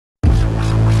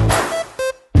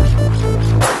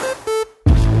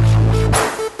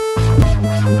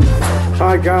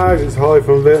Hi guys, it's Holly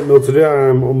from Vietnam. Today I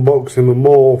am unboxing the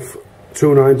Morph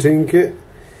 219 kit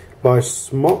by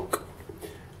Smok.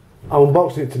 I'm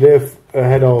unboxing it today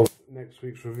ahead of next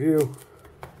week's review.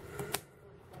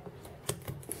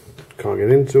 Can't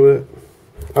get into it.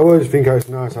 I always think it's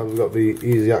nice how we've got the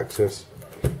easy access,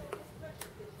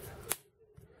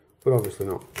 but obviously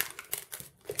not.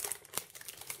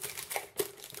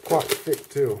 Quite thick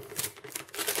too.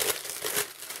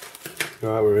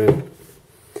 Right, we're in.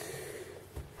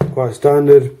 Quite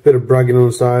standard, bit of bragging on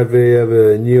the side. We have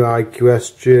a new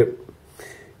IQS chip,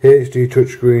 HD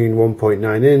touchscreen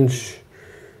 1.9 inch,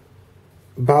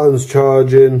 balance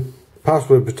charging,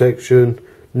 password protection,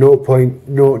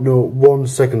 0.001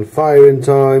 second firing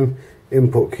time,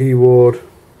 input keyboard,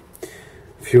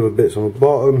 a few other bits on the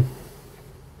bottom.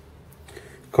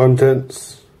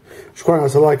 Contents, it's quite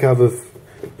nice. I like how they've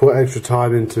put extra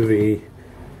time into the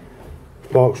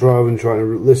box rather than trying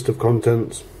to list of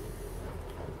contents.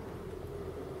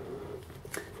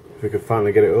 If we can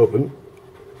finally get it open.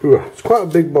 Ooh, it's quite a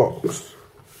big box.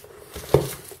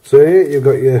 So here you've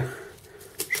got your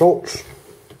salts.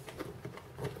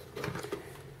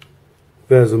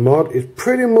 There's a mod. It's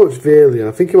pretty much Valiant.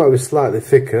 I think it might be slightly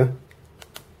thicker,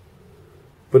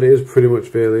 but it is pretty much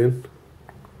Valiant.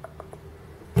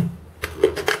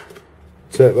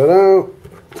 Take that out.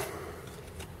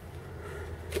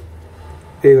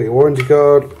 Here you got your warranty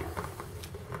card.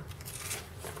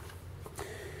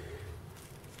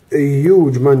 A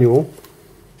huge manual.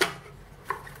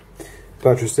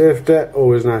 Battery safety,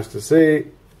 always nice to see.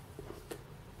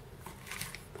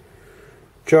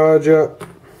 Charger.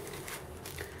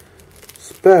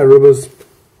 Spare rubbers,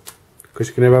 because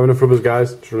you can never have enough rubbers,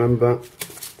 guys, just remember that.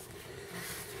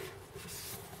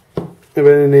 And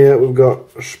then in here we've got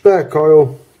a spare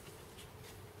coil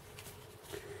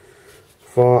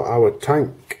for our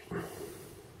tank.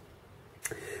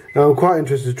 Now I'm quite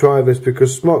interested to try this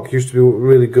because Smok used to be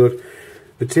really good.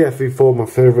 The TFV4 my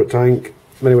favourite tank,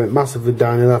 then it went massively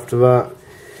downhill after that,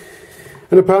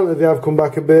 and apparently they have come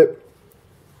back a bit.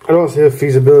 I don't see a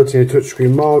feasibility in a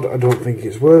touchscreen mod. I don't think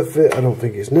it's worth it. I don't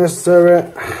think it's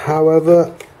necessary.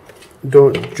 However,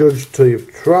 don't judge till you've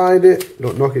tried it.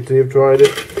 Don't knock it till you've tried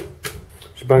it.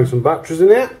 Just bang some batteries in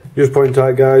it. Just point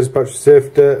out, guys, battery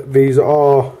safety. These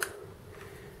are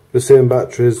the same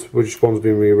batteries, which one's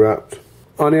been rewrapped.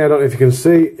 On here, I don't know if you can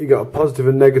see, you got a positive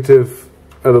and negative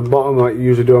at the bottom like you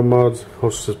usually do on mods.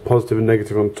 Also says positive and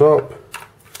negative on top.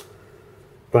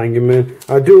 Bang him in.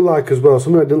 I do like as well,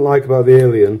 something I didn't like about the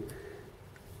Alien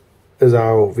is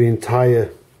how the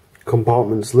entire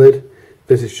compartment slid.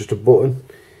 This is just a button,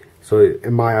 so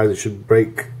in my eyes it should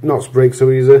break, not break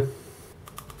so easy.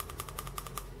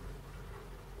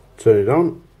 Turn it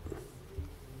on.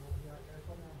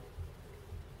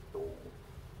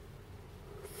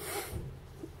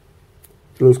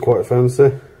 It looks quite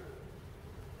fancy.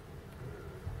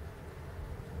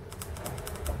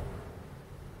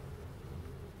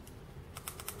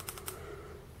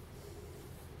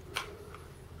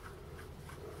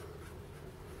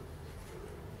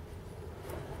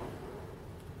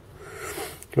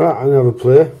 Right, I'm going to have a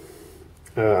play.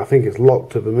 I think it's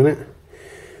locked at the minute.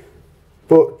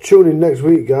 But tune in next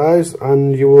week, guys,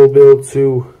 and you will be able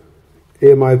to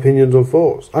hear my opinions on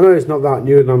thoughts. I know it's not that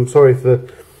new, and I'm sorry for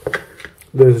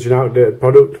there's such an outdated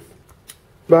product,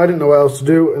 but I didn't know what else to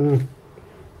do, and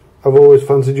I've always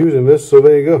fancied using this, so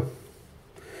there you go.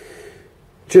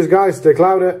 Cheers, guys. Stay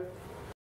cloudy.